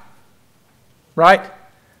pride. Right?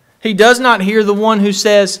 He does not hear the one who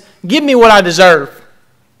says, give me what I deserve.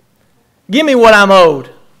 Give me what I'm owed.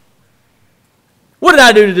 What did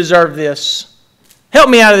I do to deserve this? Help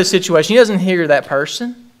me out of this situation. He doesn't hear that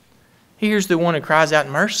person. He hears the one who cries out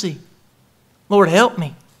in mercy. Lord, help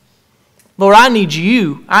me. Lord, I need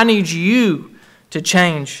you. I need you to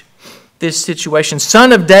change this situation.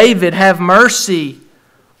 Son of David, have mercy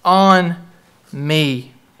on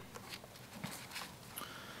me.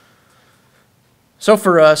 So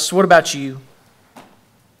for us, what about you?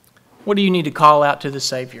 What do you need to call out to the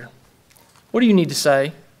Savior? What do you need to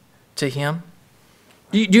say to Him?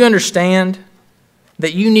 Do you understand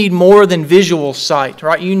that you need more than visual sight,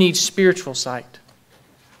 right? You need spiritual sight.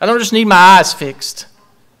 I don't just need my eyes fixed.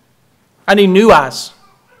 I need new eyes.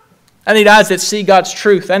 I need eyes that see God's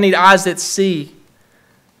truth. I need eyes that see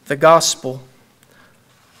the gospel.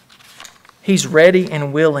 He's ready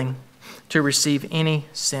and willing to receive any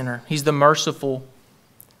sinner. He's the merciful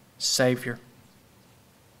Savior.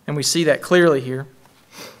 And we see that clearly here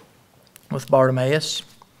with Bartimaeus.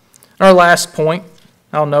 Our last point,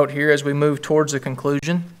 I'll note here as we move towards the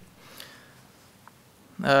conclusion.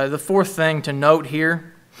 The fourth thing to note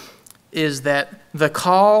here is that the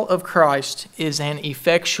call of Christ is an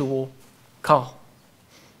effectual call.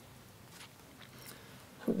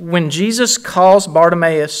 When Jesus calls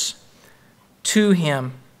Bartimaeus to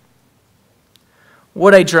Him,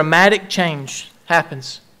 what a dramatic change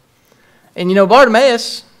happens. And you know,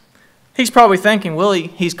 Bartimaeus, he's probably thinking, well,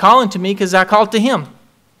 he's calling to me because I called to him.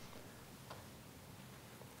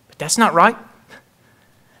 But that's not right.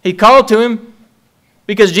 He called to him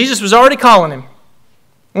because Jesus was already calling him.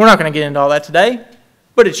 We're not going to get into all that today,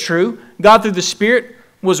 but it's true. God, through the Spirit,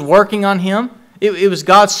 was working on him. It was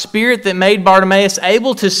God's Spirit that made Bartimaeus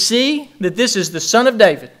able to see that this is the Son of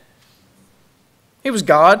David. It was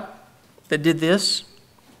God that did this.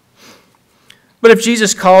 But if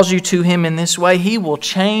Jesus calls you to Him in this way, He will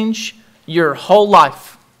change your whole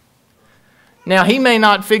life. Now, He may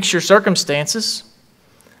not fix your circumstances.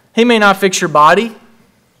 He may not fix your body.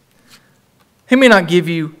 He may not give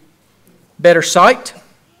you better sight,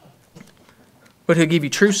 but He'll give you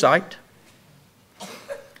true sight.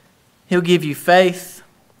 He'll give you faith.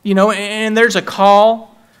 You know, and there's a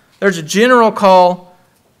call, there's a general call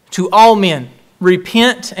to all men.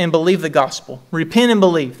 Repent and believe the gospel. Repent and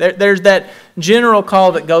believe. There's that general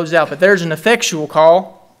call that goes out, but there's an effectual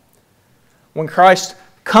call when Christ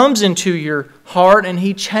comes into your heart and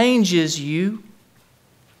He changes you.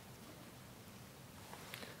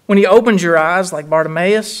 When He opens your eyes like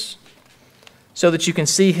Bartimaeus so that you can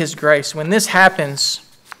see His grace. When this happens,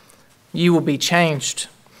 you will be changed.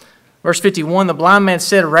 Verse 51, the blind man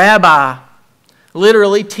said, Rabbi,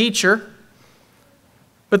 literally teacher.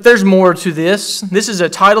 But there's more to this. This is a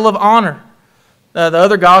title of honor. The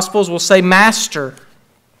other Gospels will say Master,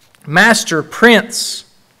 Master, Prince.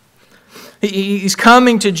 He's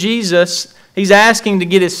coming to Jesus. He's asking to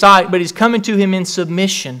get his sight, but he's coming to Him in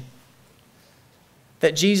submission.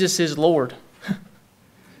 That Jesus is Lord.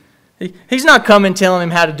 He's not coming telling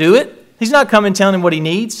him how to do it. He's not coming telling him what he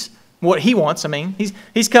needs, what he wants,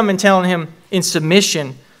 He's coming telling him in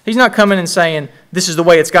submission. He's not coming and saying, this is the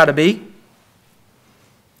way it's got to be.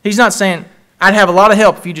 He's not saying, I'd have a lot of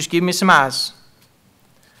help if you just give me some eyes.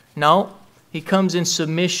 No, He comes in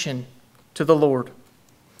submission to the Lord.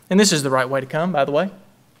 And this is the right way to come, by the way.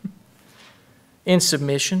 In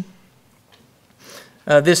submission.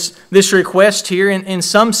 This request here, in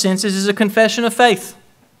some senses, is a confession of faith.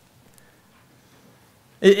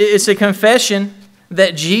 It's a confession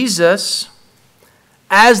that Jesus,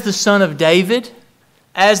 as the Son of David,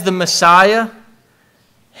 as the Messiah,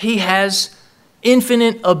 He has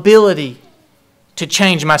infinite ability to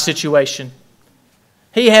change my situation.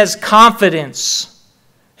 He has confidence.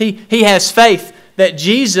 He has faith that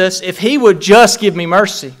Jesus, if He would just give me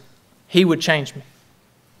mercy, He would change me.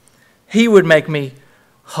 He would make me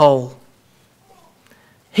whole.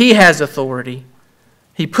 He has authority.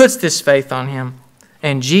 He puts this faith on Him,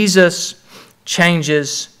 and Jesus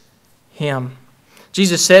changes him.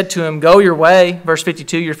 Jesus said to him, "Go your way." Verse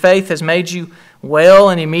 52, "Your faith has made you well."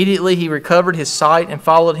 And immediately he recovered his sight and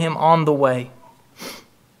followed him on the way.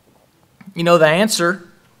 You know, the answer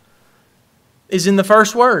is in the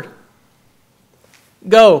first word.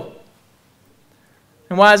 Go.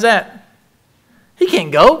 And why is that? He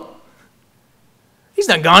can't go. He's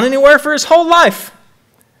not gone anywhere for his whole life.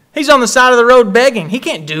 He's on the side of the road begging. He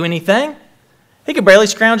can't do anything. He could barely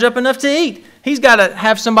scrounge up enough to eat. He's got to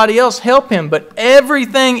have somebody else help him. But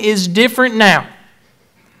everything is different now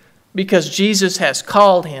because Jesus has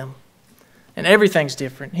called him. And everything's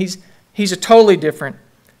different. He's a totally different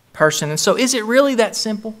person. And so is it really that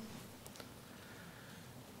simple?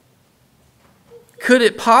 Could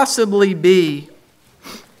it possibly be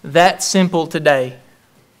that simple today?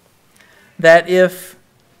 That if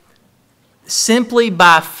simply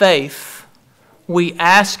by faith we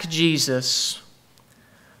ask Jesus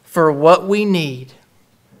for what we need,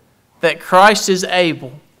 that Christ is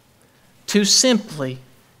able to simply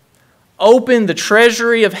open the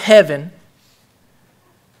treasury of heaven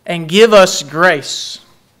and give us grace?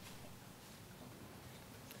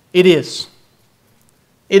 It is.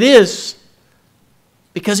 It is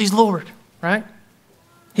because He's Lord, right?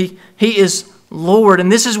 He is Lord,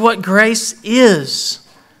 and this is what grace is.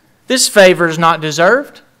 This favor is not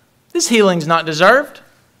deserved. This healing is not deserved.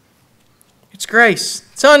 It's grace.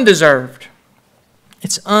 It's undeserved.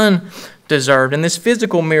 It's undeserved. And this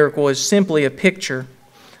physical miracle is simply a picture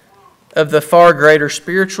of the far greater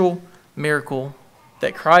spiritual miracle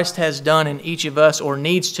that Christ has done in each of us or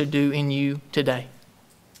needs to do in you today.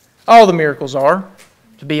 All the miracles are,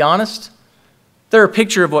 to be honest. They're a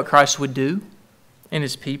picture of what Christ would do in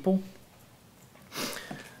His people.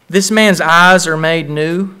 This man's eyes are made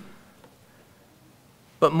new,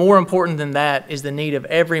 but more important than that is the need of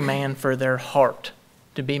every man for their heart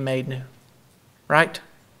to be made new. Right?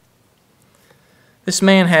 This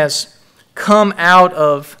man has come out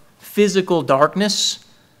of physical darkness.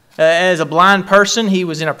 As a blind person, he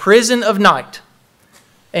was in a prison of night,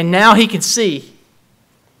 and now he can see.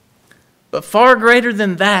 But far greater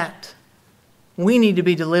than that, we need to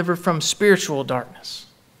be delivered from spiritual darkness.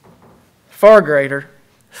 Far greater,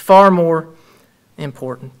 far more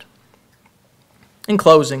important. In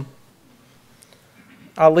closing,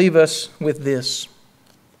 I'll leave us with this.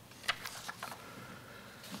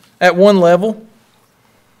 At one level,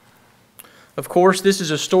 of course, this is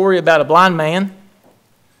a story about a blind man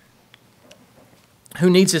who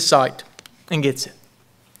needs his sight and gets it.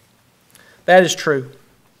 That is true.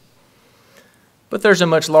 But there's a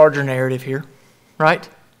much larger narrative here, right?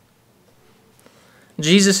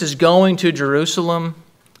 Jesus is going to Jerusalem,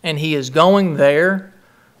 and He is going there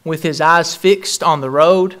with His eyes fixed on the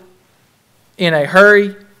road, in a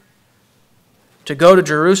hurry to go to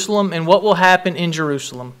Jerusalem. And what will happen in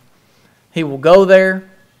Jerusalem? He will go there,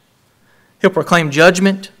 He'll proclaim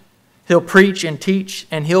judgment, He'll preach and teach,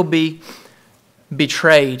 and He'll be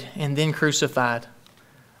betrayed and then crucified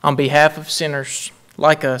on behalf of sinners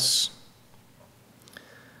like us.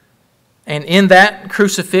 And in that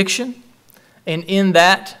crucifixion, and in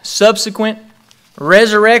that subsequent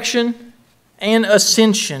resurrection and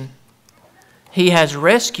ascension, He has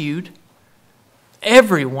rescued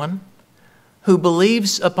everyone who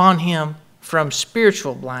believes upon Him from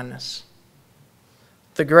spiritual blindness.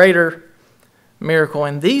 The greater miracle.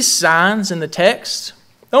 And these signs in the text,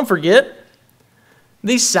 don't forget,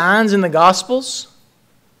 these signs in the Gospels,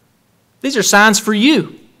 these are signs for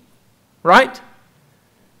you, right?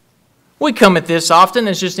 We come at this often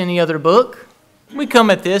as just any other book. We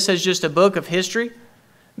come at this as just a book of history.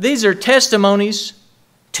 These are testimonies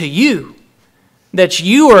to you that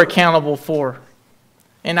you are accountable for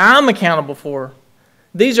and I'm accountable for.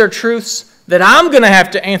 These are truths that I'm going to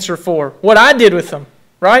have to answer for, what I did with them,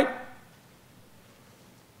 right?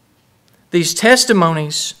 These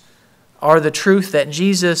testimonies are the truth that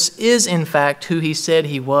Jesus is in fact who He said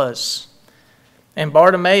He was. And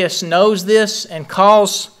Bartimaeus knows this and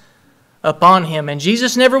calls upon Him. And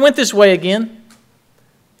Jesus never went this way again.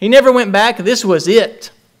 He never went back. This was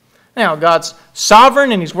it. Now, God's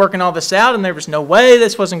sovereign and He's working all this out, and there was no way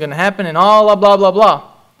this wasn't going to happen, and all blah, blah, blah.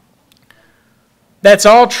 That's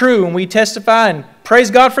all true, and we testify and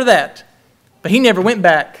praise God for that. But He never went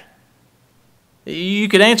back. You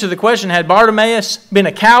could answer the question, had Bartimaeus been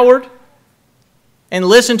a coward and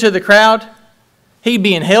listened to the crowd, he'd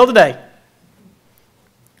be in hell today.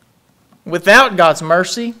 Without God's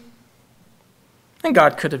mercy, and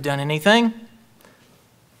God could have done anything.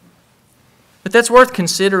 But that's worth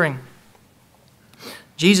considering.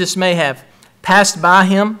 Jesus may have passed by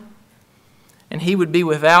him, and he would be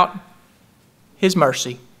without His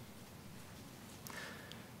mercy.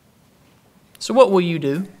 So what will you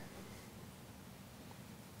do?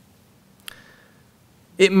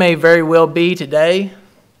 It may very well be today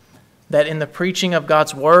that in the preaching of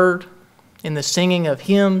God's Word, in the singing of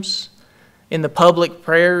hymns, in the public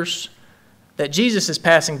prayers, that Jesus is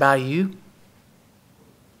passing by you.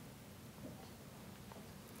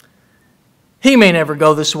 He may never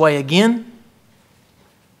go this way again.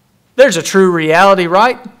 There's a true reality,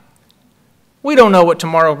 right? We don't know what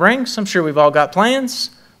tomorrow brings. I'm sure we've all got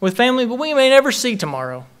plans with family, but we may never see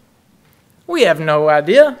tomorrow. We have no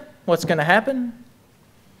idea what's going to happen.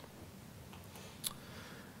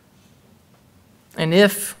 And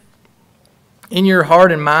if in your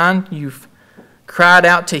heart and mind you've cried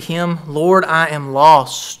out to Him, Lord, I am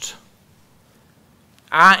lost.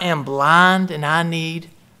 I am blind and I need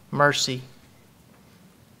mercy.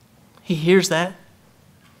 He hears that.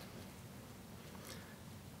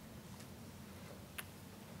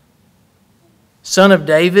 Son of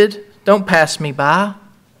David, don't pass me by.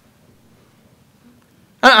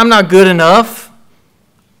 I'm not good enough.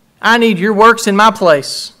 I need your works in my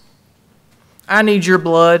place. I need your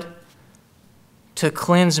blood to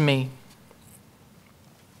cleanse me.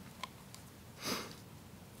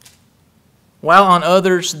 While on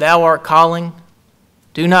others thou art calling,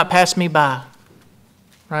 do not pass me by.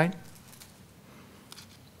 Right?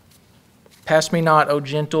 Pass me not, O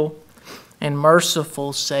gentle and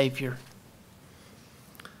merciful Savior.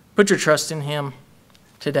 Put your trust in Him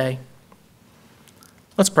today.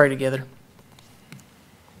 Let's pray together.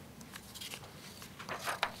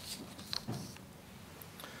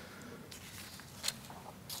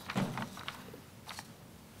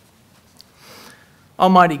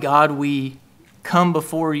 Almighty God, we come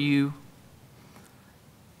before you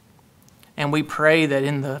and we pray that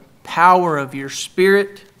in the power of your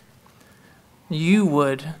Spirit, you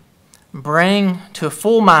would bring to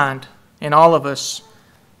full mind in all of us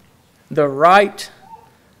the right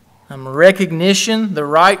recognition, the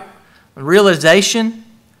right realization,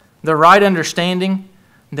 the right understanding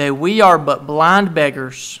that we are but blind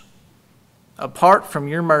beggars. Apart from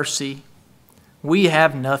your mercy, we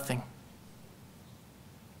have nothing.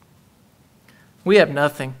 We have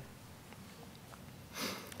nothing.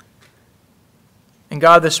 And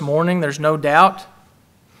God, this morning, there's no doubt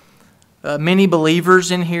many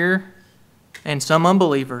believers in here and some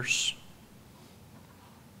unbelievers.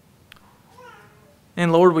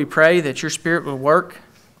 And Lord, we pray that your Spirit will work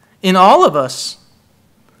in all of us.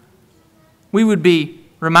 We would be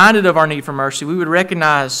reminded of our need for mercy. We would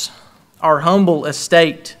recognize our humble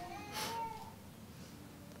estate.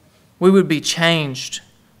 We would be changed.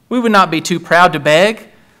 We would not be too proud to beg.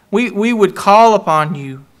 We would call upon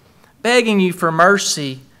you, begging you for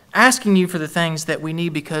mercy, asking you for the things that we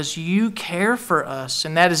need because you care for us.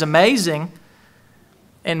 And that is amazing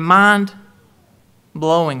and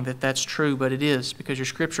mind-blowing that that's true, but it is because your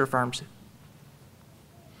Scripture affirms it.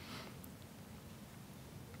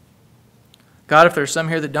 God, if there's some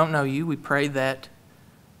here that don't know you, we pray that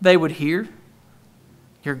they would hear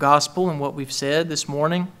your gospel and what we've said this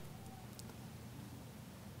morning,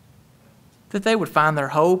 that they would find their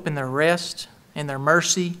hope and their rest and their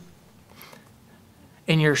mercy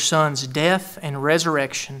in your Son's death and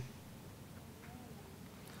resurrection.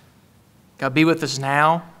 God, be with us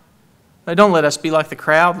now. Don't let us be like the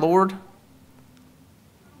crowd, Lord.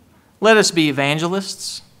 Let us be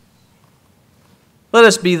evangelists. Let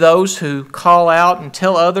us be those who call out and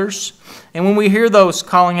tell others. And when we hear those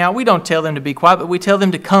calling out, we don't tell them to be quiet, but we tell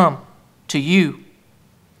them to come to you.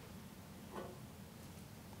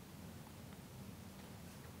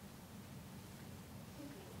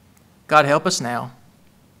 God, help us now.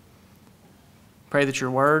 Pray that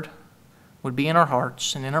your word would be in our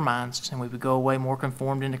hearts and in our minds, and we would go away more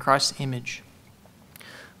conformed into Christ's image.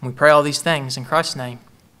 And we pray all these things in Christ's name.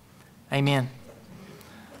 Amen.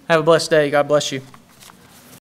 Have a blessed day. God bless you.